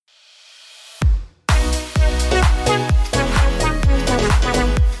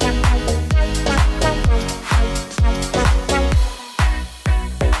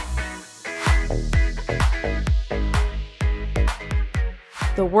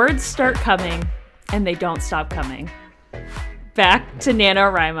words start coming, and they don't stop coming. Back to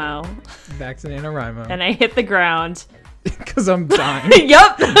NaNoWriMo. Back to NaNoWriMo. And I hit the ground. Because I'm dying.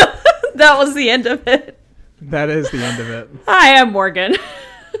 Yup. That was the end of it. That is the end of it. Hi, I'm Morgan.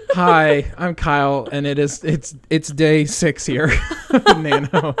 Hi, I'm Kyle, and it's day 6 here of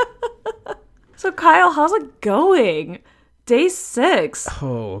Nano. So Kyle, how's it going? Day 6.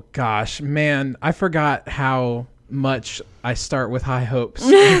 Oh gosh, man, I forgot how much I start with high hopes at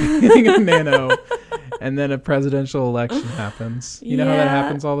the beginning of Nano, and then a presidential election happens. You know how that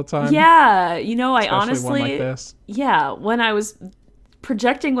happens all the time? Yeah, Especially I honestly, one like this. Yeah, when I was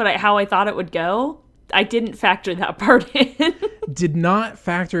projecting how I thought it would go, I didn't factor that part in. Did not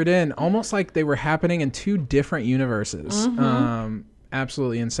factor it in. Almost like they were happening in two different universes. Mm-hmm.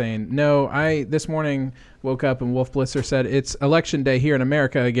 Absolutely insane. No, I this morning woke up and Wolf Blitzer said it's election day here in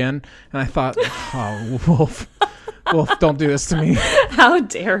America again, and I thought, oh, Wolf, don't do this to me. How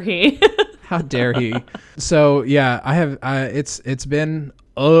dare he? How dare he? So yeah, I have. It's been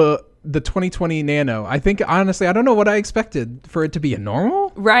the 2020 Nano. I think honestly, I don't know what I expected for it to be a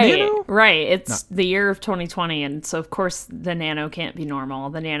normal. Right, Nano? right. It's the year of 2020, and so of course the Nano can't be normal.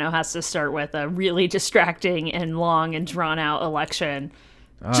 The Nano has to start with a really distracting and long and drawn out election,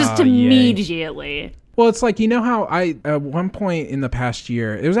 just immediately. Well, it's like, you know how I, at one point in the past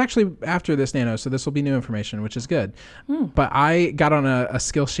year, it was actually after this Nano, so this will be new information, which is good. But I got on a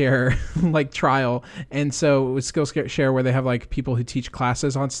Skillshare like trial. And so it was Skillshare where they have like people who teach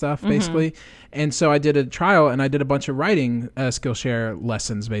classes on stuff, basically. And so I did a trial and I did a bunch of writing Skillshare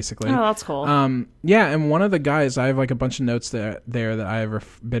lessons, basically. Oh, that's cool. Yeah, and one of the guys, I have like a bunch of notes there that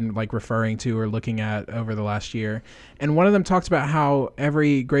I've been like referring to or looking at over the last year. And one of them talks about how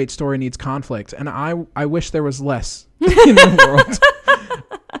every great story needs conflict. And I wish there was less in the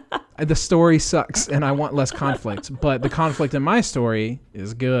world. The story sucks and I want less conflict. But the conflict in my story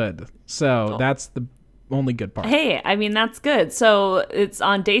is good. So that's the only good part. Hey, I mean, that's good. So it's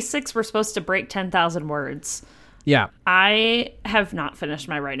on day 6, we're supposed to break 10,000 words. Yeah. I have not finished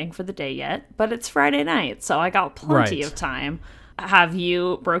my writing for the day yet, but it's Friday night, so I got plenty of time. Have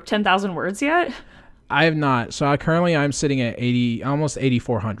you broke 10,000 words yet? I have not. So I'm sitting at almost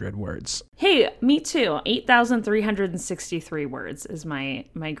 8,400 words. Hey, me too. 8,363 words is my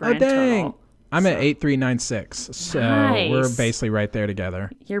grand total. I'm at 8,396. So we're basically right there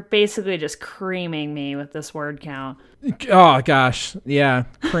together. You're basically just creaming me with this word count. Oh gosh, yeah,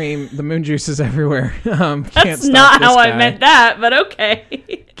 cream. The moon juice is everywhere. That's not how I meant that, but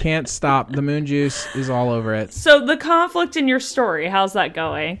okay. Can't stop. The moon juice is all over it. So the conflict in your story, how's that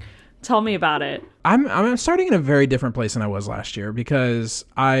going? Tell me about it. I'm starting in a very different place than I was last year because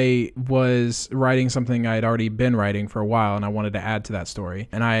I was writing something I had already been writing for a while and I wanted to add to that story.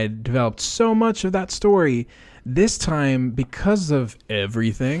 And I had developed so much of that story. This time, because of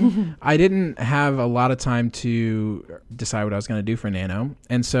everything, I didn't have a lot of time to decide what I was going to do for Nano.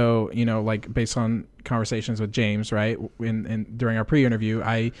 And so, like based on conversations with James, right, during our pre-interview,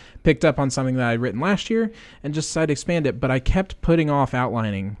 I picked up on something that I'd written last year and just decided to expand it. But I kept putting off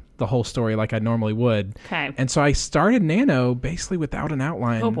outlining the whole story like I normally would. Okay. And so I started Nano basically without an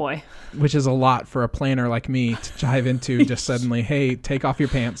outline. Oh boy. Which is a lot for a planner like me to dive into just suddenly, hey, take off your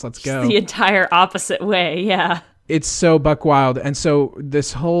pants, let's go. The entire opposite way, yeah. It's so buck wild. And so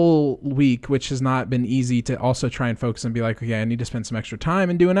this whole week, which has not been easy to also try and focus and be like, okay, I need to spend some extra time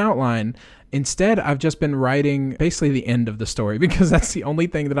and do an outline. Instead, I've just been writing basically the end of the story because that's the only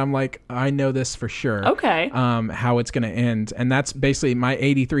thing that I'm like, I know this for sure. Okay. How it's going to end. And that's basically my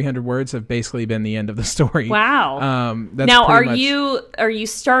 8,300 words have basically been the end of the story. Wow. That's now, are you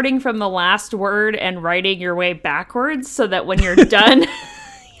starting from the last word and writing your way backwards so that when you're done,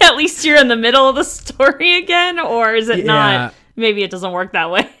 at least you're in the middle of the story again? Or is it not? Maybe it doesn't work that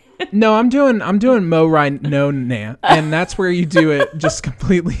way. No, I'm doing Mo Right No Na, and that's where you do it just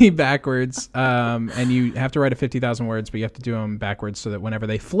completely backwards. And you have to write a 50,000 words, but you have to do them backwards so that whenever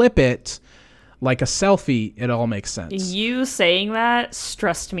they flip it, like a selfie, it all makes sense. You saying that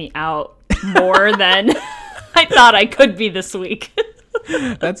stressed me out more than I thought I could be this week.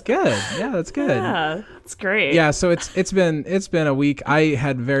 That's good. Yeah, that's good. Yeah, that's great. Yeah, so it's been a week. I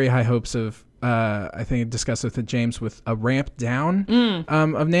had very high hopes of. I think I discussed with James with a ramp down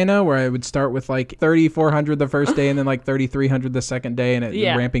of Nano where I would start with like 3,400 the first day and then like 3,300 the second day and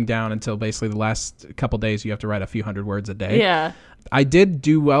ramping down until basically the last couple days you have to write a few hundred words a day. Yeah. I did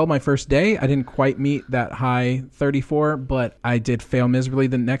do well my first day. I didn't quite meet that high 34, but I did fail miserably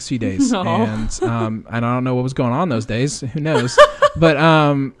the next few days. No. And I don't know what was going on those days. Who knows? but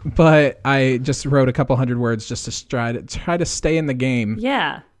I just wrote a couple hundred words just to try to stay in the game.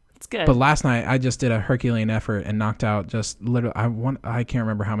 Yeah. It's good. But last night I just did a Herculean effort and knocked out just literally, I can't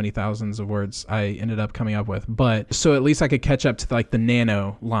remember how many thousands of words I ended up coming up with. But so at least I could catch up to like the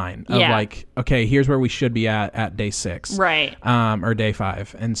nano line of like, okay, here's where we should be at day 6. Right. Or day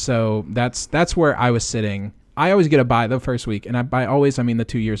 5. And so that's where I was sitting. I always get a bye the first week, and by always I mean the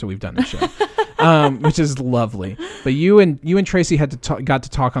 2 years that we've done this show, which is lovely. But you and Tracy got to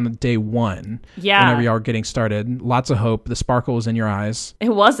talk on the day 1. Yeah. Whenever y'all were getting started, lots of hope. The sparkle was in your eyes. It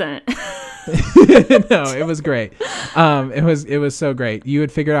wasn't. No, it was great. It was so great. You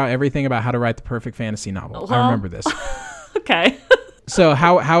had figured out everything about how to write the perfect fantasy novel. Well, I remember this. Okay. So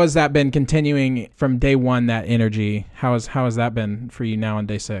how has that been continuing from day 1? That energy. How has that been for you now on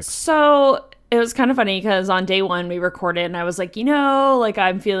day 6? So it was kind of funny because on day 1 we recorded and I was like, like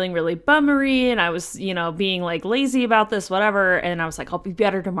I'm feeling really bummery and I was, being like lazy about this, whatever. And I was like, I'll be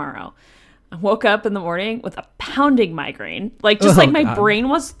better tomorrow. I woke up in the morning with a pounding migraine, my brain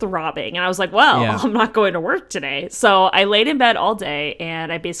was throbbing. And I was like, I'm not going to work today. So I laid in bed all day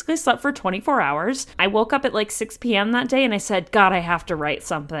and I basically slept for 24 hours. I woke up at like 6 p.m. that day and I said, God, I have to write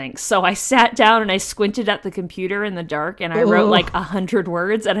something. So I sat down and I squinted at the computer in the dark and I wrote like 100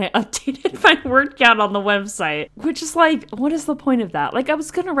 words and I updated my word count on the website, which is like, what is the point of that? Like I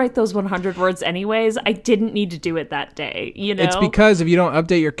was going to write those 100 words anyways. I didn't need to do it that day, It's because if you don't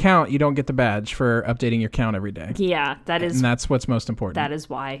update your count, you don't get the badge for updating your count every day. Yeah, and that's what's most important. That is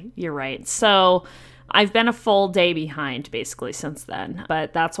why. You're right. So I've been a full day behind basically since then.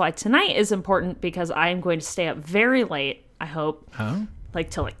 But that's why tonight is important because I am going to stay up very late, I hope. Oh?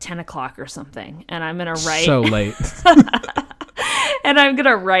 Like till like 10 o'clock or something. And I'm going to write. So late. And I'm going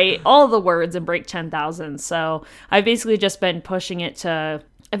to write all the words and break 10,000. So I've basically just been pushing it to...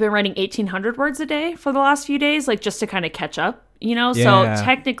 I've been writing 1,800 words a day for the last few days, like just to kind of catch up, So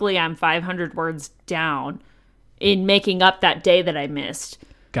technically I'm 500 words down in making up that day that I missed.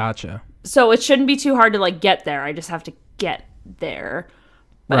 Gotcha. So it shouldn't be too hard to like get there. I just have to get there.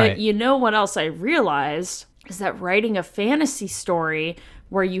 But right. What else I realized is that writing a fantasy story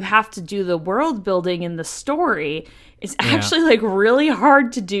where you have to do the world building in the story is actually like really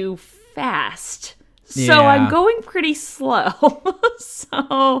hard to do fast. So I'm going pretty slow.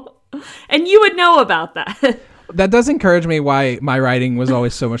 And you would know about that. That does encourage me why my writing was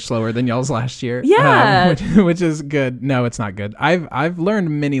always so much slower than y'all's last year. Yeah. Which is good. No, it's not good. I've learned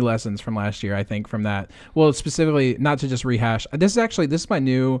many lessons from last year, I think, from that. Well, specifically, not to just rehash. This is my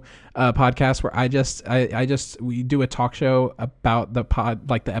new podcast where we do a talk show about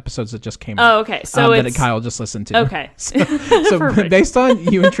the episodes that just came out. Oh, okay. So that Kyle just listened to. Okay. So based on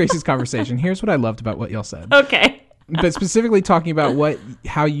you and Tracy's conversation, here's what I loved about what y'all said. Okay. But specifically talking about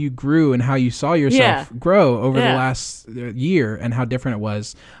how you grew and how you saw yourself grow over the last year and how different it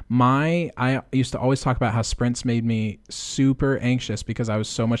was. I used to always talk about how sprints made me super anxious because I was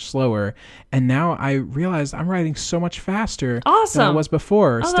so much slower. And now I realized I'm writing so much faster than I was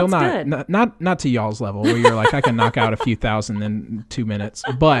before. Still not to y'all's level where you're like, I can knock out a few thousand in 2 minutes,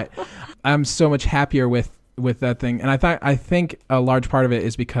 but I'm so much happier with that thing. And I think a large part of it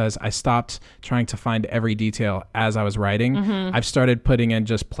is because I stopped trying to find every detail as I was writing. Mm-hmm. I've started putting in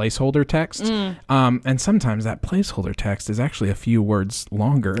just placeholder text. And sometimes that placeholder text is actually a few words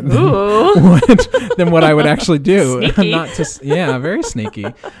longer than what I would actually do. Sneaky. Very sneaky.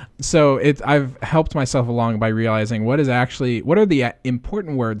 So I've helped myself along by realizing what are the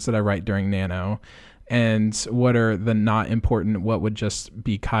important words that I write during Nano, and what are the not important, what would just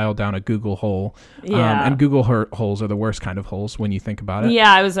be Kyle down a Google hole. Yeah. And Google holes are the worst kind of holes when you think about it.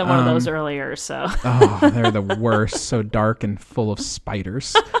 Yeah, I was in one of those earlier, so. They're the worst. So dark and full of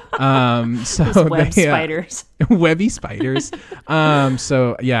spiders. Spiders. Webby spiders. That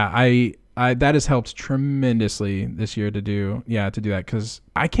has helped tremendously this year to do that, because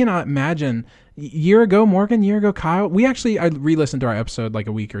I cannot imagine year ago Kyle, I re-listened to our episode like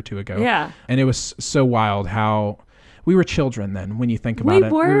a week or two ago. Yeah. And it was so wild how we were children then when you think about it. We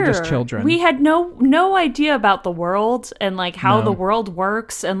were just children. We had no idea about the world and like how the world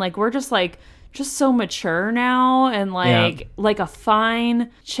works, and like we're just so mature now, and like a fine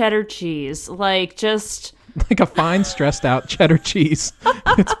cheddar cheese, like just like a fine stressed out cheddar cheese.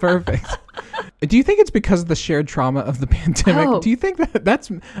 It's perfect. Do you think it's because of the shared trauma of the pandemic? Oh. Do you think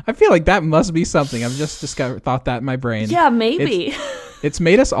I feel like that must be something. I've just thought that in my brain. Yeah, maybe. It's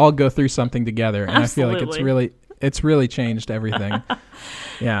made us all go through something together, and Absolutely. I feel like it's really changed everything.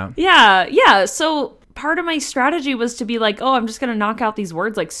 Yeah. Yeah. So part of my strategy was to be like, I'm just going to knock out these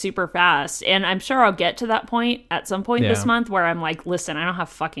words like super fast. And I'm sure I'll get to that point at some point this month where I'm like, listen, I don't have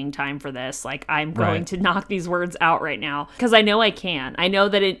fucking time for this. Like, I'm going to knock these words out right now because I know I can. I know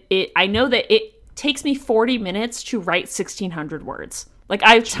that it takes me 40 minutes to write 1,600 words. Like,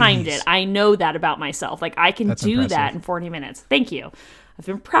 I've timed it. I know that about myself. Like, I can do impressive. that in 40 minutes. Thank you. I've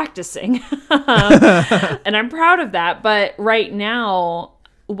been practicing. And I'm proud of that. But right now,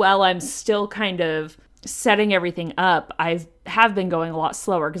 while I'm still kind of setting everything up, I have been going a lot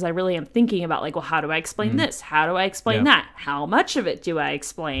slower because I really am thinking about, like, well, how do I explain this? How do I explain that? How much of it do I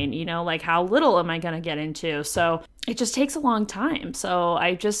explain? You know, like, how little am I going to get into? So it just takes a long time. So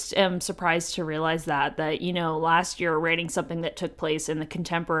I just am surprised to realize that, you know, last year writing something that took place in the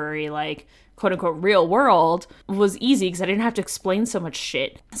contemporary, like, quote unquote real world was easy because I didn't have to explain so much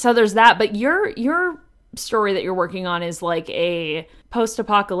shit. So there's that. But your story that you're working on is like a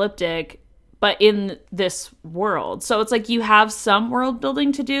post-apocalyptic, but in this world. So it's like you have some world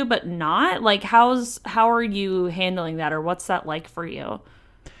building to do, but not. Like, how are you handling that, or what's that like for you?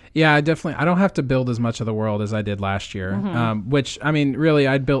 Yeah, I don't have to build as much of the world as I did last year, which, I mean, really,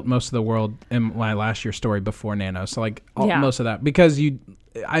 I built most of the world in my last year's story before Nano. So, like, most of that, because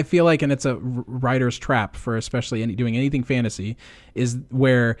I feel like, and it's a writer's trap for especially doing anything fantasy, is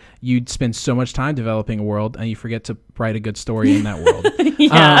where you'd spend so much time developing a world and you forget to write a good story in that world.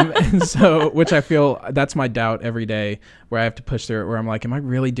 And so, which I feel that's my doubt every day, where I have to push through it, where I'm like, am I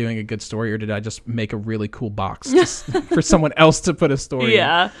really doing a good story, or did I just make a really cool box for someone else to put a story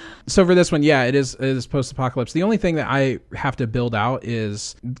in? So for this one, it is post-apocalypse. The only thing that I have to build out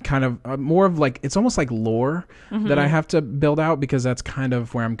is kind of more of like, it's almost like lore that I have to build out, because that's kind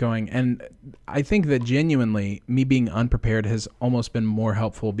of where I'm going. And I think that genuinely me being unprepared has almost been more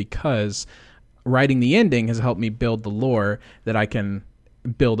helpful, because writing the ending has helped me build the lore that I can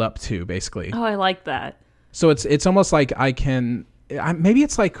build up to, basically. Oh, I like that. So it's almost like maybe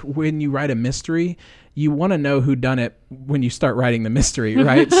it's like when you write a mystery, you want to know who done it when you start writing the mystery,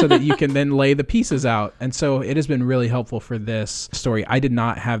 right? So that you can then lay the pieces out. And so it has been really helpful for this story. I did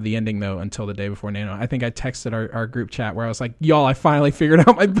not have the ending, though, until the day before Nano. I think I texted our group chat where I was like, y'all, I finally figured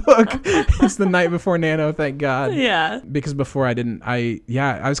out my book. It's the night before Nano, thank God. Yeah. Because before I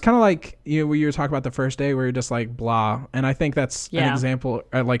was kind of like, you know, when you were talking about the first day where you're just like, blah. And I think that's an example,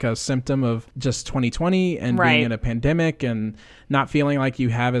 like a symptom of just 2020 and being in a pandemic and not feeling like you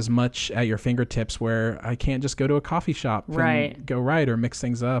have as much at your fingertips, where I can't just go to a coffee shop and go write or mix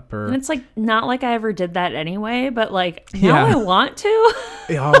things up. And it's like, not like I ever did that anyway, but like now I want to.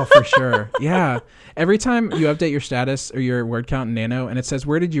 Oh, for sure. Yeah. Every time you update your status or your word count in Nano and it says,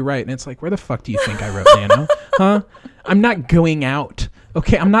 where did you write? And it's like, where the fuck do you think I wrote Nano? Huh? I'm not going out.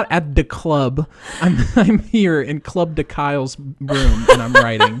 Okay, I'm not at the club. I'm here in Club de Kyle's room and I'm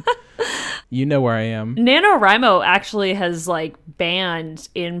writing. You know where I am. NaNoWriMo actually has like banned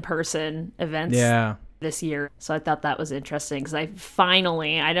in-person events this year. So I thought that was interesting, because I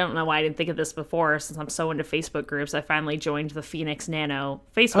don't know why I didn't think of this before, since I'm so into Facebook groups, I finally joined the Phoenix Nano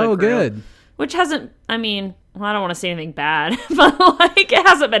Facebook group. Good. Which hasn't, I mean, well, I don't want to say anything bad, but like, it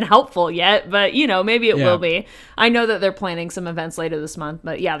hasn't been helpful yet, but you know, maybe it will be. I know that they're planning some events later this month,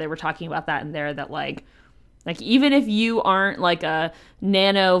 but yeah, they were talking about that in there, that like even if you aren't like a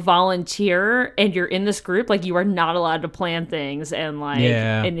Nano volunteer and you're in this group, like, you are not allowed to plan things, and like,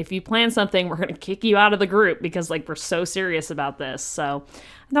 and if you plan something, we're going to kick you out of the group, because like, we're so serious about this. So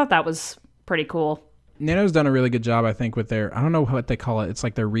I thought that was pretty cool. Nano's done a really good job, I think, with their, I don't know what they call it. It's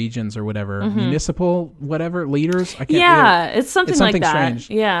like their regions or whatever, municipal, whatever, leaders. I can't. It's something like that. Strange.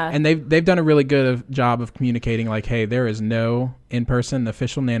 Yeah. And they've done a really good job of communicating, like, hey, there is no in-person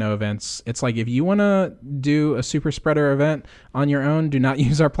official Nano events. It's like, if you want to do a super spreader event on your own, do not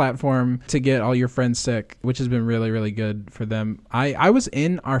use our platform to get all your friends sick, which has been really, really good for them. I was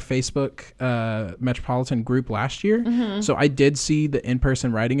in our Facebook metropolitan group last year, so I did see the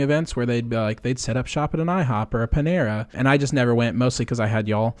in-person writing events where they'd set up shop at an IHOP or a Panera, and I just never went, mostly because I had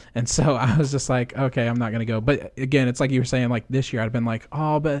y'all. And so I was just like, okay, I'm not gonna go. But again, it's like you were saying, like, this year I'd been like,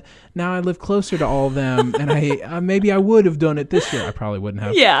 oh, but now I live closer to all of them, and I maybe I would have done it this year. I probably wouldn't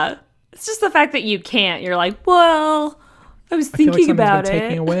have. Yeah, it's just the fact that you can't. You're like, well, I was thinking about it.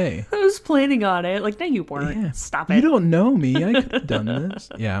 Taking away. I was planning on it. Like, no, you weren't. Yeah. Stop it. You don't know me. I could have done this.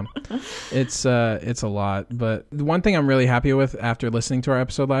 Yeah, it's a lot. But the one thing I'm really happy with after listening to our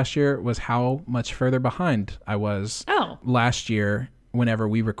episode last year was how much further behind I was. Last year, whenever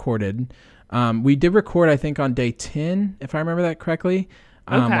we recorded, we did record, I think, on day 10, if I remember that correctly.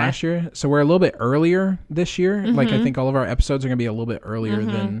 Last year. So we're a little bit earlier this year. Like, I think all of our episodes are going to be a little bit earlier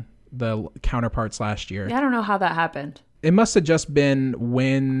than the counterparts last year. Yeah, I don't know how that happened. It must have just been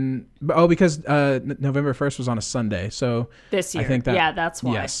because November 1st was on a Sunday. So this year. I think that's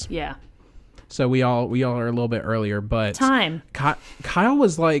why. Yes. Yeah. So we all are a little bit earlier, but time. Kyle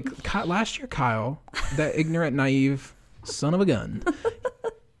was like, last year, Kyle, that ignorant, naive son of a gun.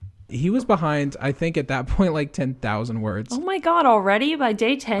 he was behind, I think at that point, like 10,000 words. Oh my God, already? By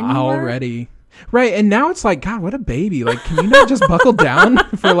day 10 you already. Right, and now it's like, God, what a baby. Like, can you not just buckle down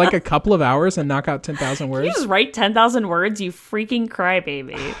for like a couple of hours and knock out 10,000 words? You just write 10,000 words, you freaking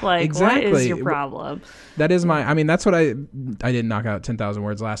crybaby. Like, exactly. What is your problem? That is that's what I didn't knock out 10,000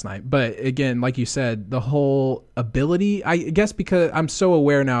 words last night. But again, like you said, the whole ability, I guess because I'm so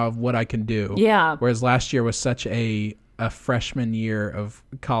aware now of what I can do. Yeah. Whereas last year was such a freshman year of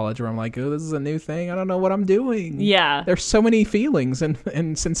college where I'm like, oh, this is a new thing. I don't know what I'm doing. Yeah. There's so many feelings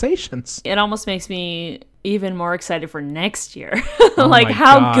and sensations. It almost makes me even more excited for next year. Like,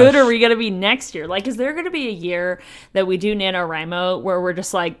 how good are we going to be next year? Like, is there going to be a year that we do NaNoWriMo where we're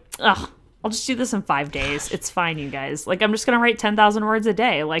just like, ugh, I'll just do this in 5 days. It's fine, you guys. Like, I'm just going to write 10,000 words a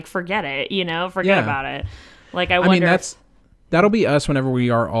day. Like, forget it, forget about it. Like, I wonder that'll be us whenever we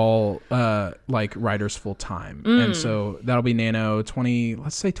are all like writers full time. And so that'll be Nano 20,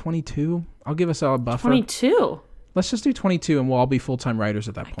 let's say 22. I'll give us all a buffer. 22. Let's just do 22 and we'll all be full-time writers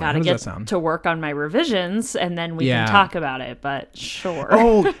at that point. How does that sound? To work on my revisions and then we can talk about it, but sure.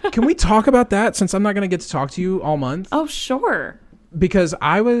 Oh, can we talk about that since I'm not going to get to talk to you all month? Oh, sure. Because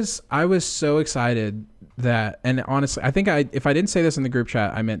I was so excited that, and honestly, I think if I didn't say this in the group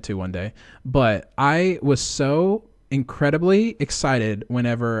chat, I meant to one day, but I was so incredibly excited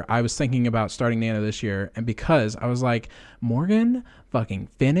whenever I was thinking about starting Nano this year, and because I was like, Morgan fucking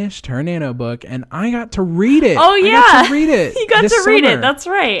finished her Nano book and I got to read it. Oh yeah, I got to read it. You got to read it. That's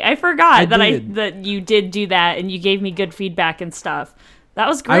right. I forgot that you did do that and you gave me good feedback and stuff. That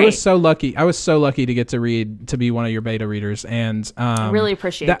was great. I was so lucky to get to be one of your beta readers, and I really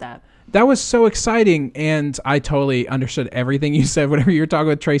appreciate that. That was so exciting, and I totally understood everything you said whenever you were talking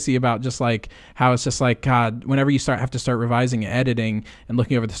with Tracy about just like how it's just like, God, whenever you have to start revising and editing and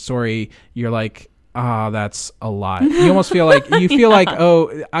looking over the story, you're like, that's a lot. You almost feel like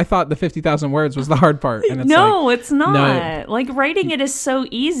oh, I thought the 50,000 words was the hard part, and it's it's not. No. Like, writing it is so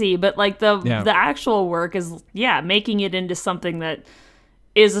easy, but like the actual work is making it into something that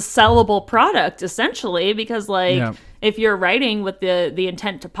is a sellable product, essentially, because if you're writing with the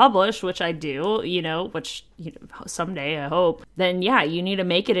intent to publish, which I do, which someday I hope, then you need to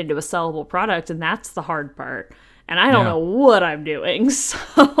make it into a sellable product, and that's the hard part. And I don't know what I'm doing, so.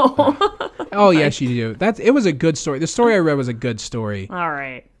 Oh, yes, you do. It was a good story. The story I read was a good story. All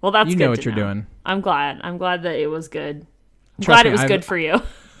right. Well, that's good. You know what you're doing. I'm glad that it was good. I'm glad it was good for you.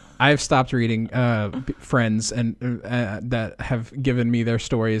 I've stopped reading friends and that have given me their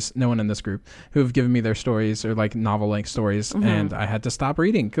stories. No one in this group who have given me their stories or like novel-length stories, and I had to stop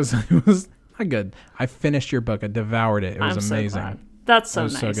reading because it was not good. I finished your book. I devoured it. It was amazing. So that's so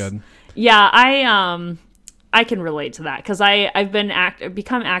nice. So good. Yeah, I can relate to that because I've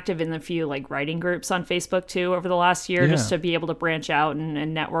become active in a few like writing groups on Facebook too over the last year, just to be able to branch out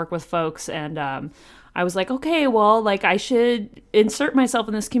and network with folks. And I was like, okay, well, like I should insert myself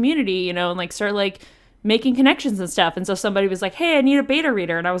in this community, and like start like making connections and stuff. And so somebody was like, hey, I need a beta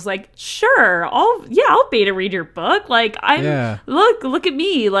reader. And I was like, sure, I'll beta read your book. Like look at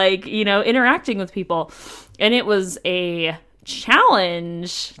me, like, interacting with people. And it was a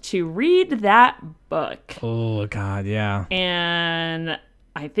challenge to read that book. Oh God, yeah. And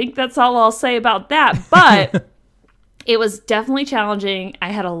I think that's all I'll say about that. But it was definitely challenging.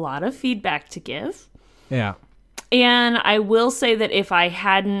 I had a lot of feedback to give. Yeah. And I will say that if I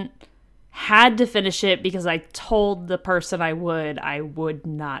hadn't had to finish it because I told the person I would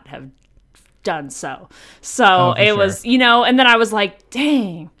not have done so. So it was, and then I was like,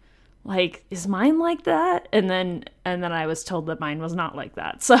 dang, like, is mine like that? And then I was told that mine was not like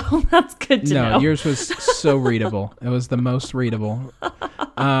that. So that's good to know. No, yours was so readable. It was the most readable.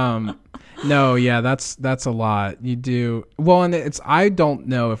 No, yeah, that's a lot. You do well, and I don't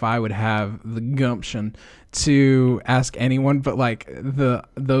know if I would have the gumption to ask anyone but like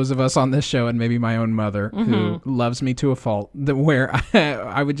those of us on this show and maybe my own mother who loves me to a fault, where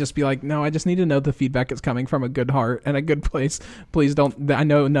I would just be like, no, I just need to know the feedback is coming from a good heart and a good place. Please don't. I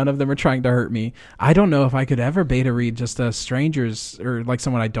know none of them are trying to hurt me. I don't know if I could ever beta read just strangers or like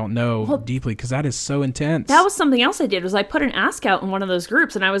someone I don't know deeply, because that is so intense. That was something else I did, was I put an ask out in one of those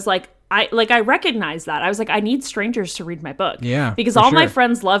groups, and I was like, I recognized that. I was like, I need strangers to read my book. Yeah. Because all my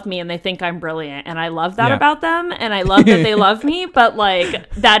friends love me and they think I'm brilliant. And I love that about them. And I love that they love me. But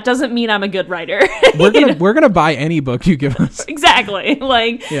like, that doesn't mean I'm a good writer. We're gonna buy any book you give us. Exactly.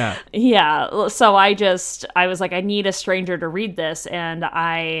 Like, yeah. So I was like, I need a stranger to read this. And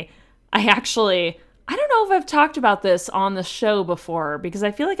I actually, I don't know if I've talked about this on the show before, because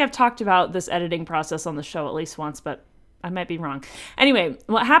I feel like I've talked about this editing process on the show at least once, but I might be wrong. Anyway,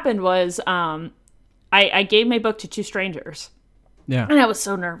 what happened was I gave my book to 2 strangers. Yeah. And I was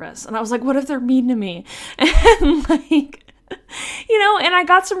so nervous. And I was like, what if they're mean to me? And like, and I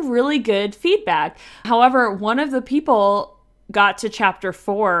got some really good feedback. However, one of the people got to chapter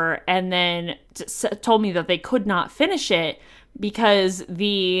 4 and then told me that they could not finish it because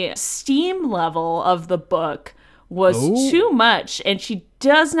the steam level of the book was too much, and she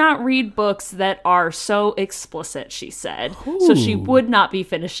does not read books that are so explicit, she said. So she would not be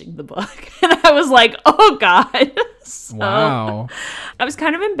finishing the book. And I was like, oh God. So wow. I was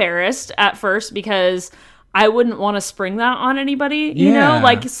kind of embarrassed at first because I wouldn't want to spring that on anybody, you know,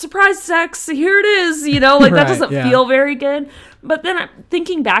 like surprise sex, here it is, like that doesn't feel very good. But then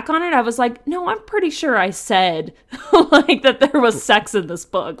thinking back on it, I was like, no, I'm pretty sure I said like that there was sex in this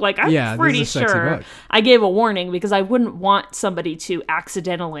book. Like I'm pretty sure I gave a warning because I wouldn't want somebody to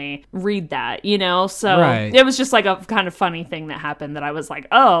accidentally read that, So it was just like a kind of funny thing that happened that I was like,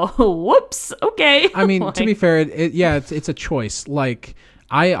 oh, whoops, okay. I mean, to be fair, it's a choice. Like,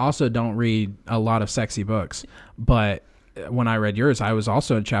 I also don't read a lot of sexy books, but when I read yours, I was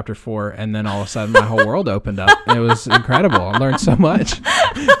also in chapter 4, and then all of a sudden my whole world opened up. It was incredible. I learned so much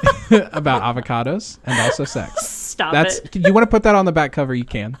about avocados and also sex. Stop it. You want to put that on the back cover, you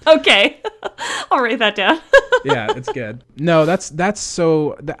can. Okay. I'll write that down. Yeah, it's good. No,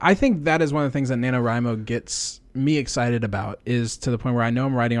 I think that is one of the things that NaNoWriMo gets me excited about, is to the point where I know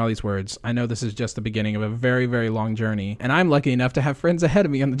I'm writing all these words. I know this is just the beginning of a very, very long journey. And I'm lucky enough to have friends ahead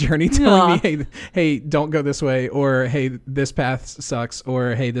of me on the journey telling me, hey, don't go this way, or hey, this path sucks,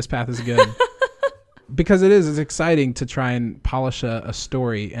 or hey, this path is good. Because it's exciting to try and polish a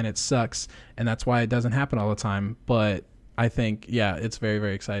story, and it sucks. And that's why it doesn't happen all the time. But I think, it's very,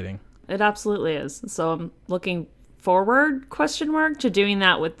 very exciting. It absolutely is. So I'm looking forward ? To doing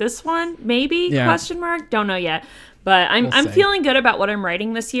that with this one, maybe ? Don't know yet, but I'm feeling good about what I'm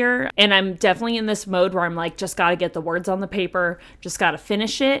writing this year, and I'm definitely in this mode where I'm like, just got to get the words on the paper, just got to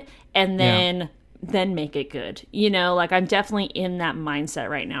finish it, and then make it good. Like I'm definitely in that mindset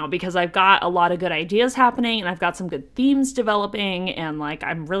right now because I've got a lot of good ideas happening, and I've got some good themes developing, and like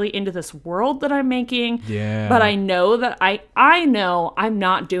I'm really into this world that I'm making. Yeah. But I know that I know I'm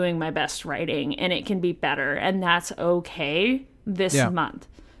not doing my best writing, and it can be better, and that's okay this month.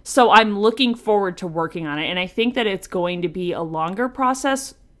 So I'm looking forward to working on it, and I think that it's going to be a longer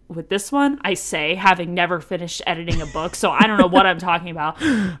process. With this one, I say, having never finished editing a book, so I don't know what I'm talking about.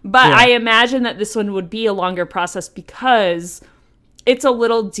 But I imagine that this one would be a longer process because it's a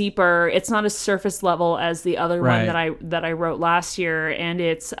little deeper. It's not as surface level as the other one that I wrote last year, and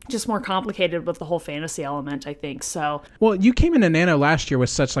it's just more complicated with the whole fantasy element, I think. So, well, you came into Nano last year with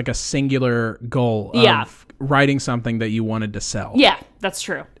such like a singular goal of writing something that you wanted to sell. Yeah, that's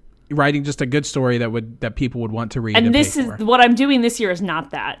true. Writing just a good story that people would want to read. And this is what I'm doing this year is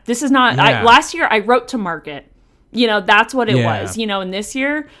not that. This is not. Last year I wrote to market. That's what it was. And this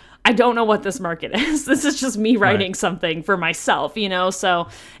year I don't know what this market is. This is just me writing something for myself. So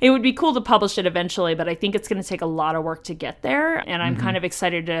it would be cool to publish it eventually, but I think it's going to take a lot of work to get there. And I'm kind of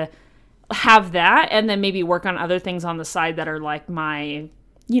excited to have that, and then maybe work on other things on the side that are like my,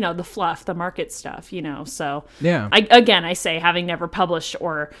 the fluff, the market stuff, so I say, having never published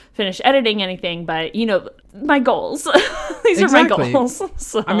or finished editing anything, but my goals, these are my goals.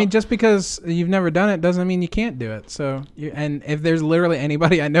 So. I mean, just because you've never done it doesn't mean you can't do it. So, and if there's literally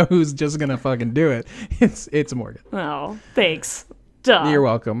anybody I know who's just going to fucking do it, it's Morgan. Oh, thanks. Duh. You're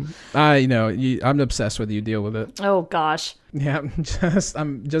welcome. I'm obsessed with you. Deal with it. Oh gosh. Yeah,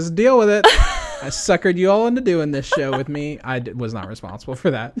 just deal with it. I suckered you all into doing this show with me. I was not responsible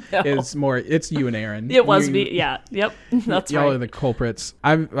for that. No. It's you and Aaron. It was me. Yeah. Yep. That's y'all right. Are the culprits.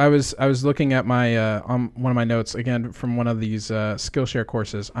 I was looking at my on one of my notes again from one of these Skillshare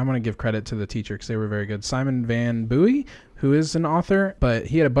courses. I'm going to give credit to the teacher because they were very good. Simon Van Bowie, who is an author, but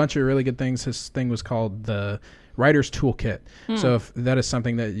he had a bunch of really good things. His thing was called the Writer's Toolkit. So if that is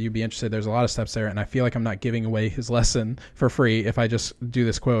something that you'd be interested, there's a lot of steps there, and I feel like I'm not giving away his lesson for free if I just do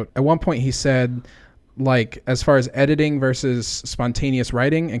this quote. At one point he said, like, as far as editing versus spontaneous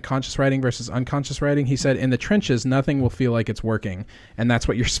writing and conscious writing versus unconscious writing, he said, in the trenches, nothing will feel like it's working. And that's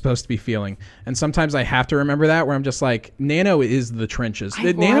what you're supposed to be feeling. And sometimes I have to remember that, where I'm just like, Nano is the trenches.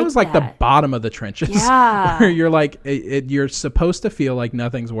 Nano is like the bottom of the trenches. Yeah. Where you're like, you're supposed to feel like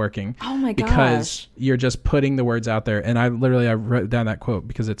nothing's working. Oh my gosh. Because you're just putting the words out there. And I wrote down that quote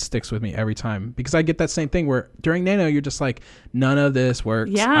because it sticks with me every time. Because I get that same thing where during Nano, you're just like, none of this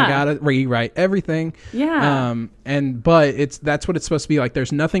works. Yeah. I got to rewrite everything. Yeah. But that's what it's supposed to be like.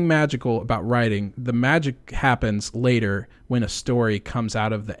 There's nothing magical about writing. The magic happens later when a story comes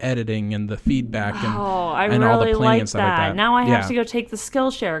out of the editing and the feedback and, I and really all the planning like and stuff like that. Now I have to go take the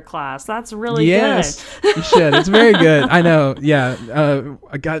Skillshare class. That's really yes, good. You should. It's very good. I know. Yeah.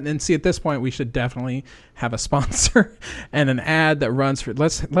 And see, at this point, we should definitely have a sponsor and an ad that runs for.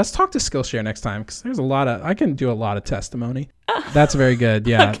 Let's talk to Skillshare next time, because there's I can do a lot of testimony. That's very good.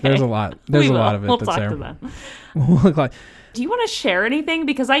 Yeah. Okay. There's a lot. There's a lot of it. We'll that's talk there. to them. We'll look like. Do you want to share anything?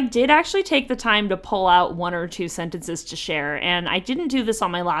 Because I did actually take the time to pull out 1 or 2 sentences to share. And I didn't do this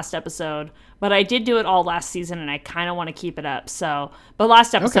on my last episode, but I did do it all last season, and I kind of want to keep it up. But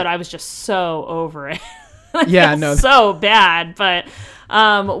last episode, I was just so over it. Yeah, no. So bad. But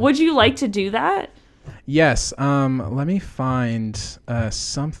would you like to do that? Yes. Let me find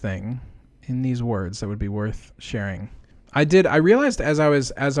something in these words that would be worth sharing. I realized as I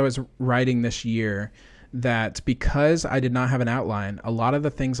was writing this year that because I did not have an outline, a lot of the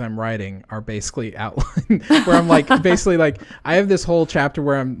things I'm writing are basically outlined where I'm like, basically like I have this whole chapter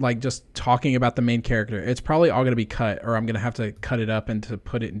where I'm like just talking about the main character. It's probably all going to be cut, or I'm going to have to cut it up and to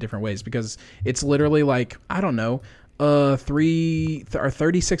put it in different ways, because it's literally like, I don't know,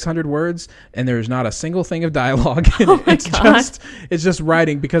 3,600 words, and there's not a single thing of dialogue. It's just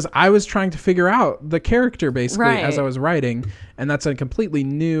writing, because I was trying to figure out the character basically as I was writing, and that's a completely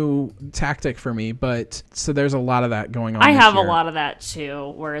new tactic for me. But so there's a lot of that going on. I have a lot of that too,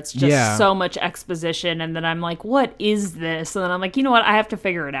 where it's just so much exposition, and then I'm like, what is this? And then I'm like, you know what? I have to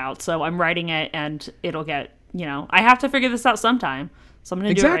figure it out. So I'm writing it, and it'll get, I have to figure this out sometime. So I'm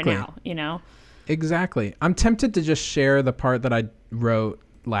going to do it right now, Exactly. I'm tempted to just share the part that I wrote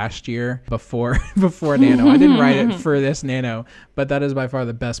last year before Nano. I didn't write it for this Nano, but that is by far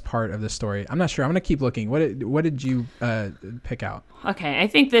the best part of the story. I'm not sure. I'm going to keep looking. What did you pick out? Okay, I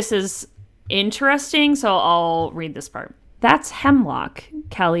think this is interesting, so I'll read this part. That's hemlock,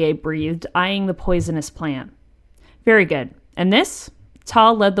 Callier breathed, eyeing the poisonous plant. Very good. And this?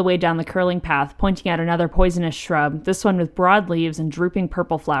 Tal led the way down the curling path, pointing at another poisonous shrub, this one with broad leaves and drooping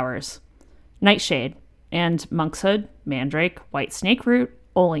purple flowers. Nightshade, and monkshood, mandrake, white snake root,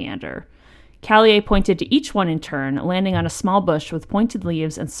 oleander. Callier pointed to each one in turn, landing on a small bush with pointed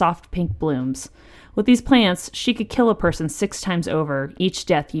leaves and soft pink blooms. With these plants, she could kill a person 6 times over, each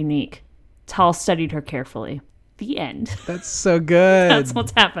death unique. Tal studied her carefully. The end. That's so good. That's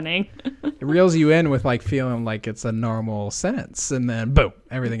what's happening. It reels you in with like feeling like it's a normal sentence, and then boom,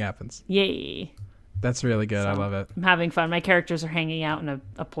 everything happens. Yay. That's really good. I love it. I'm having fun. My characters are hanging out in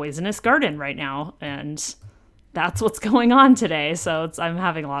a poisonous garden right now, and that's what's going on today. So I'm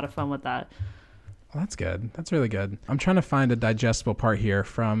having a lot of fun with that. Well, that's good. That's really good. I'm trying to find a digestible part here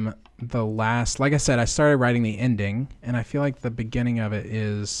from the last. Like I said, I started writing the ending, and I feel like the beginning of it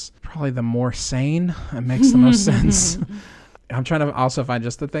is probably the more sane. It makes the most sense. I'm trying to also find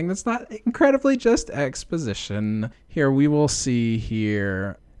just the thing that's not incredibly just exposition. Here, we will see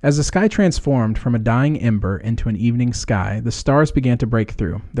here. As the sky transformed from a dying ember into an evening sky, the stars began to break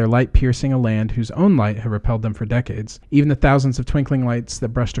through, their light piercing a land whose own light had repelled them for decades. Even the thousands of twinkling lights that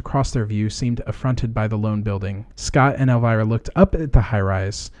brushed across their view seemed affronted by the lone building. Scott and Elvira looked up at the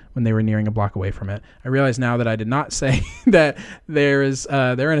high-rise when they were nearing a block away from it. I realize now that I did not say that they're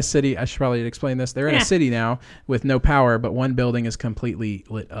in a city. I should probably explain this. They're in a city now with no power, but one building is completely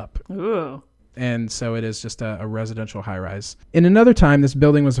lit up. Ooh. And so it is just a residential high-rise. In another time, this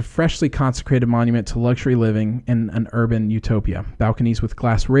building was a freshly consecrated monument to luxury living in an urban utopia. Balconies with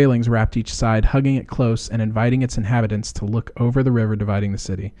glass railings wrapped each side, hugging it close and inviting its inhabitants to look over the river dividing the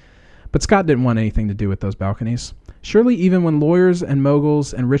city. But Scott didn't want anything to do with those balconies. Surely even when lawyers and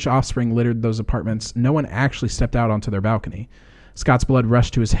moguls and rich offspring littered those apartments, no one actually stepped out onto their balcony. Scott's blood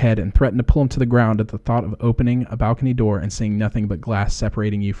rushed to his head and threatened to pull him to the ground at the thought of opening a balcony door and seeing nothing but glass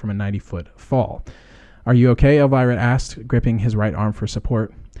separating you from a 90-foot fall. "Are you okay?" Elvira asked, gripping his right arm for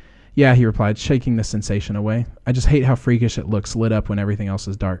support. "Yeah," he replied, shaking the sensation away. "I just hate how freakish it looks lit up when everything else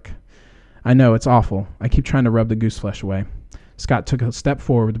is dark." "I know, it's awful. I keep trying to rub the goose flesh away." Scott took a step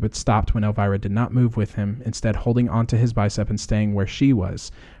forward but stopped when Elvira did not move with him, instead holding onto his bicep and staying where she was,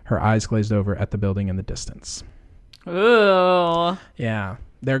 her eyes glazed over at the building in the distance. Ooh. Yeah.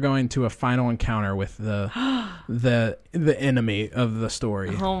 They're going to a final encounter with the enemy of the story.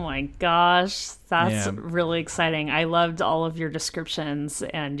 Oh my gosh. That's really exciting. I loved all of your descriptions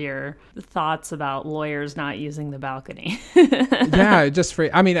and your thoughts about lawyers not using the balcony. Yeah,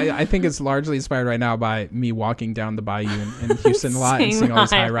 I think it's largely inspired right now by me walking down the bayou in Houston a lot and seeing all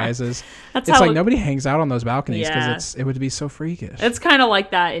these high rises. It's like nobody hangs out on those balconies because it would be so freakish. It's kind of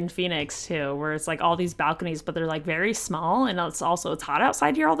like that in Phoenix too, where it's like all these balconies, but they're like very small, and it's hot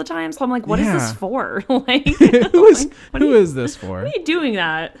outside here all the time. So I'm like, what is this for? Like, Who is this for? Why are you doing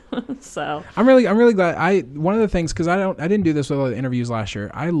that? So I'm really glad. One of the things, because I didn't do this with all the interviews last year.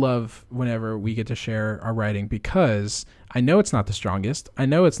 I love whenever we get to share our writing, because I know it's not the strongest. I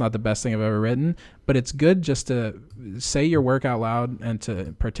know it's not the best thing I've ever written, but it's good just to say your work out loud and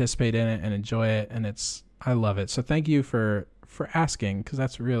to participate in it and enjoy it. And I love it. So thank you for asking, because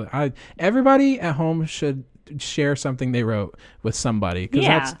that's really, everybody at home should share something they wrote with somebody,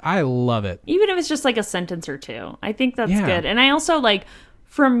 because I love it. Even if it's just like a sentence or two, I think that's good. And I also like,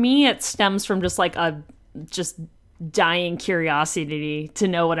 for me, it stems from just like a dying curiosity to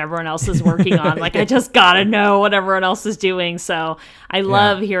know what everyone else is working on. Like I just gotta know what everyone else is doing. So I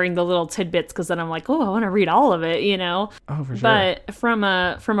love hearing the little tidbits, because then I'm like, oh, I want to read all of it, Oh, for sure. But from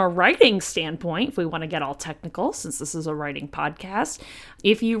a writing standpoint, if we want to get all technical, since this is a writing podcast,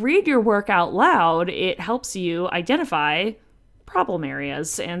 if you read your work out loud, it helps you identify problem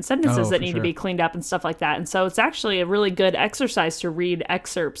areas and sentences that need to be cleaned up and stuff like that. And so it's actually a really good exercise to read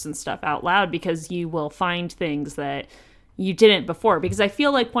excerpts and stuff out loud, because you will find things that you didn't before. Because I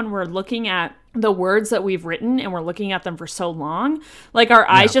feel like when we're looking at the words that we've written and we're looking at them for so long, like our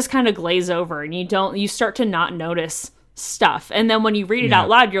eyes just kind of glaze over, and you start to not notice stuff. And then when you read it out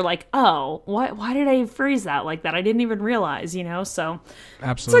loud, you're like, oh, why did I phrase that like that? I didn't even realize, So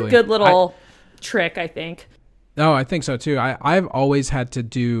absolutely, it's a good little trick, I think. No, I think so too. I've always had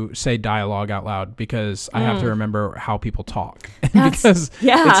to say dialogue out loud, because I have to remember how people talk, because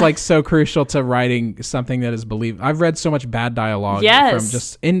it's like so crucial to writing something that is believed. I've read so much bad dialogue from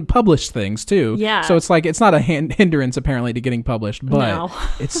just in published things too. Yeah. So it's like, it's not a hindrance apparently to getting published, but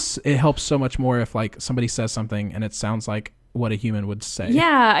it helps so much more if like somebody says something and it sounds like what a human would say.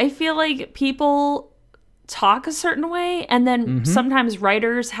 Yeah, I feel like people talk a certain way, and then sometimes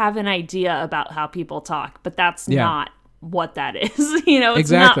writers have an idea about how people talk, but that's not what that is.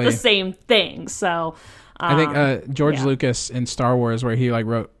 It's not the same thing. So I think George Lucas in Star Wars, where he like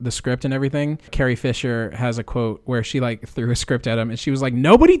wrote the script and everything, Carrie Fisher has a quote where she like threw a script at him, and she was like,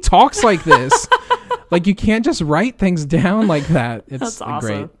 nobody talks like this. Like, you can't just write things down like that. It's that's awesome.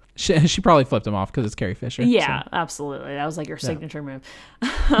 Great. She probably flipped him off because it's Carrie Fisher. Yeah, absolutely. That was like your signature move.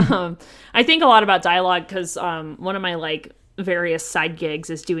 I think a lot about dialogue because one of my like various side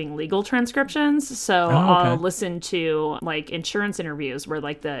gigs is doing legal transcriptions. So I'll listen to like insurance interviews where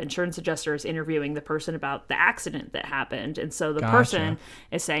like the insurance adjuster is interviewing the person about the accident that happened. And so the person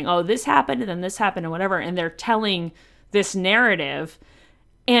is saying, oh, this happened and then this happened and whatever. And they're telling this narrative,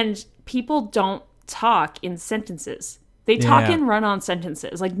 and people don't talk in sentences. They talk in run-on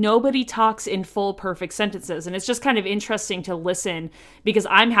sentences. Like, nobody talks in full, perfect sentences. And it's just kind of interesting to listen because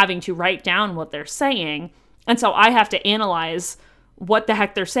I'm having to write down what they're saying. And so I have to analyze what the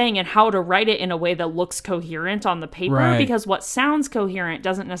heck they're saying and how to write it in a way that looks coherent on the paper, because what sounds coherent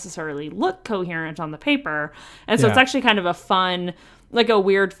doesn't necessarily look coherent on the paper. And so it's actually kind of a fun, like a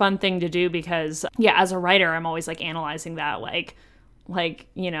weird, fun thing to do because, as a writer, I'm always like analyzing that, like,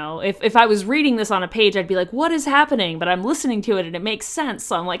 you know, if I was reading this on a page, I'd be like, what is happening? But I'm listening to it and it makes sense.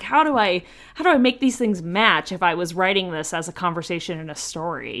 So I'm like, how do I make these things match if I was writing this as a conversation in a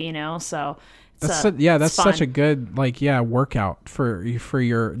story, you know? So that's such a good workout for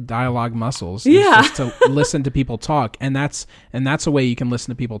your dialogue muscles. Just to listen to people talk, and that's a way you can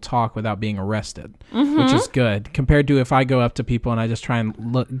listen to people talk without being arrested, which is good compared to if I go up to people and I just try and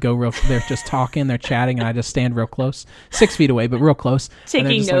they're just talking, they're chatting, and I just stand real close, 6 feet away, but real close,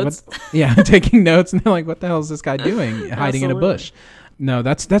 taking notes. Taking notes, and they're like, "What the hell is this guy doing, hiding in a bush?" No,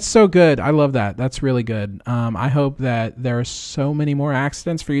 that's so good. I love that. That's really good. I hope that there are so many more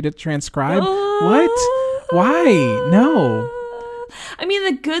accidents for you to transcribe. What? Why? No. I mean,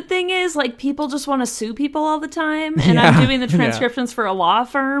 the good thing is, like, people just want to sue people all the time, and I'm doing the transcriptions for a law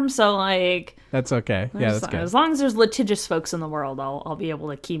firm, so, like... That's okay. Yeah, that's good. As long as there's litigious folks in the world, I'll be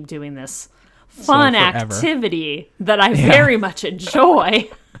able to keep doing this fun activity that I very much enjoy.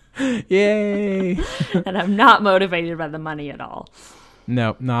 Yay! And I'm not motivated by the money at all.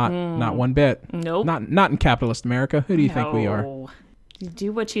 No, not one bit. Nope. Not in capitalist America. Who do you think we are? You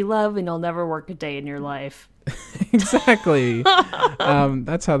do what you love and you'll never work a day in your life. Exactly.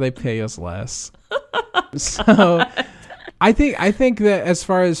 That's how they pay us less. So I think that as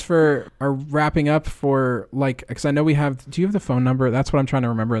far as for our wrapping up for, like, because I know we have, do you have the phone number? That's what I'm trying to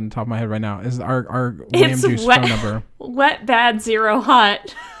remember in the top of my head right now is our Wham Juice phone number. Wet, bad, zero,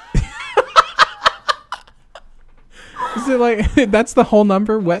 hot. Is it like, that's the whole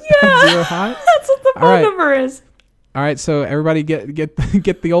number? Wet, bad, zero, hot? That's what the phone number is. All right, so everybody get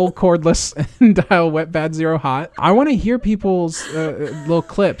the old cordless and dial Wet Bad Zero Hot. I want to hear people's little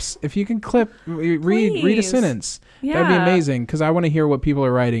clips. If you can read a sentence. Yeah. That'd be amazing, because I want to hear what people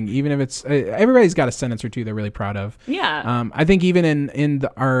are writing, even if it's everybody's got a sentence or two they're really proud of. Yeah. I think even in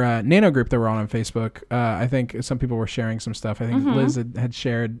our Nano group that we're on Facebook, I think some people were sharing some stuff. I think Liz had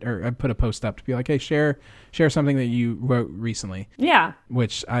shared, or I put a post up to be like, hey, share something that you wrote recently. Yeah.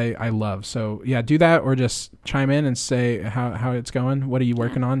 Which I love. So yeah, do that, or just chime in and say how it's going. What are you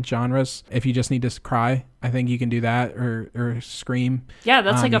working on? Genres. If you just need to cry, I think you can do that, or scream. Yeah,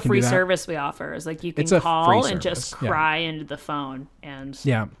 that's like a free service we offer. Is like you can call and just cry into the phone, and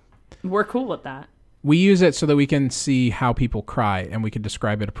we're cool with that. We use it so that we can see how people cry, and we can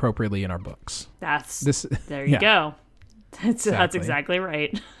describe it appropriately in our books. There you go. That's exactly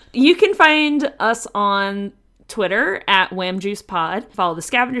right. You can find us on Twitter at WhamJuicePod. Follow the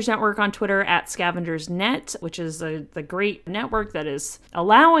Scavengers Network on Twitter at ScavengersNet, which is the great network that is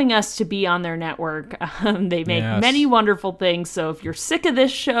allowing us to be on their network. They make many wonderful things. So if you're sick of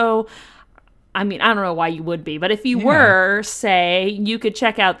this show, I mean, I don't know why you would be, but if you were, say, you could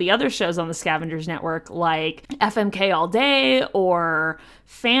check out the other shows on the Scavengers Network, like FMK All Day or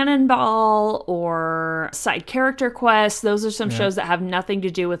Fannonball or Side Character Quest. Those are some shows that have nothing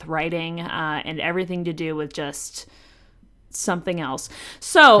to do with writing and everything to do with just something else.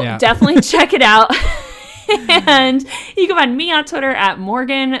 So definitely check it out. And you can find me on Twitter at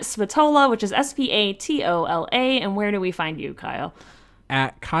Morgan Spatola, which is Spatola. And where do we find you, Kyle?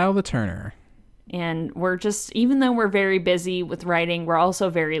 At Kyle the Turner. And we're just, even though we're very busy with writing, we're also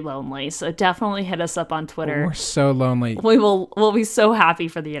very lonely. So definitely hit us up on Twitter. We're so lonely. We'll be so happy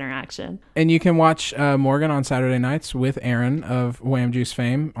for the interaction. And you can watch Morgan on Saturday nights with Aaron of Wham Juice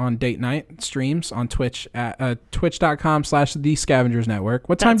fame on date night streams on Twitch at twitch.com/The Scavengers Network.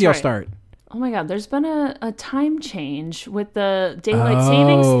 What time do y'all start? Oh my God, there's been a time change with the daylight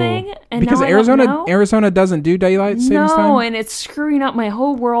savings thing. And because Arizona doesn't do daylight savings time? No, and it's screwing up my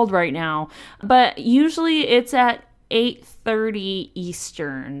whole world right now. But usually it's at 8:30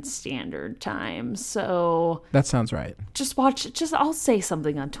 Eastern Standard Time. So that sounds right. I'll say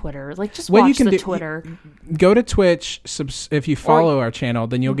something on Twitter. Like, just watch Twitter. Go to Twitch. If you follow our channel,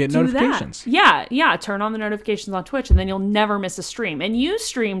 then you'll get notifications. That. Yeah. Turn on the notifications on Twitch, and then you'll never miss a stream. And you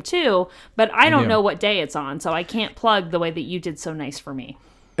stream too, but I don't know what day it's on, so I can't plug the way that you did so nice for me.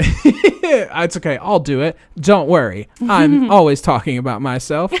 It's okay. I'll do it. Don't worry. I'm always talking about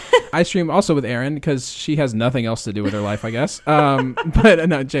myself. I stream also with Erin because she has nothing else to do with her life, I guess. But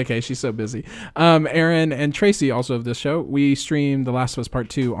no, JK, she's so busy. Erin and Tracy, also of this show, we stream The Last of Us Part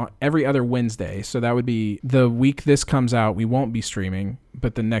 2 on every other Wednesday. So that would be the week this comes out. We won't be streaming,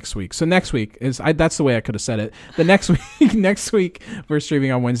 but the next week. So next week that's the way I could have said it. The next week we're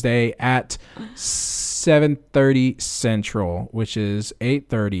streaming on Wednesday at 7:30 Central, which is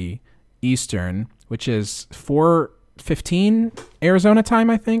 8:30 Eastern, which is 4:15 Arizona time,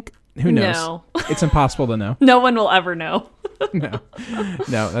 I think. Who knows? No. It's impossible to know. No one will ever know. No,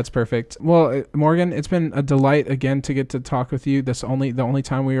 that's perfect. Well, Morgan, it's been a delight again to get to talk with you. This the only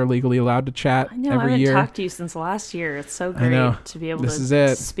time we are legally allowed to chat every year. I haven't talked to you since last year. It's so great to be able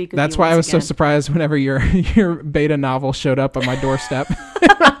to speak with you. That's why I was so surprised whenever your beta novel showed up on my doorstep.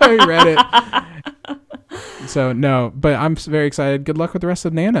 I read it. So no, but I'm very excited. Good luck with the rest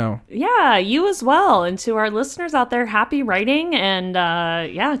of Nano. Yeah, you as well. And to our listeners out there, happy writing, and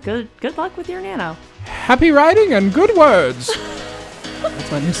good luck with your Nano. Happy writing and good words.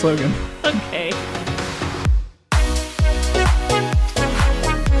 That's my new slogan. Okay.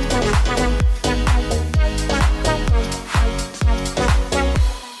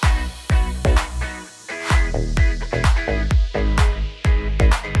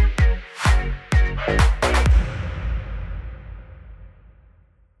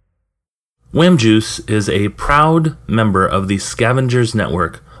 Wham Juice is a proud member of the Scavengers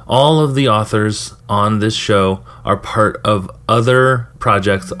Network. All of the authors on this show are part of other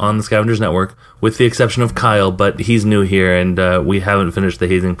projects on the Scavengers Network, with the exception of Kyle, but he's new here and we haven't finished the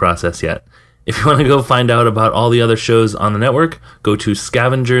hazing process yet. If you want to go find out about all the other shows on the network, go to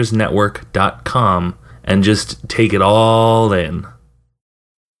scavengersnetwork.com and just take it all in.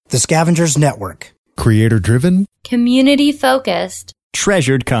 The Scavengers Network. Creator-driven. Community-focused.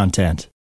 Treasured content.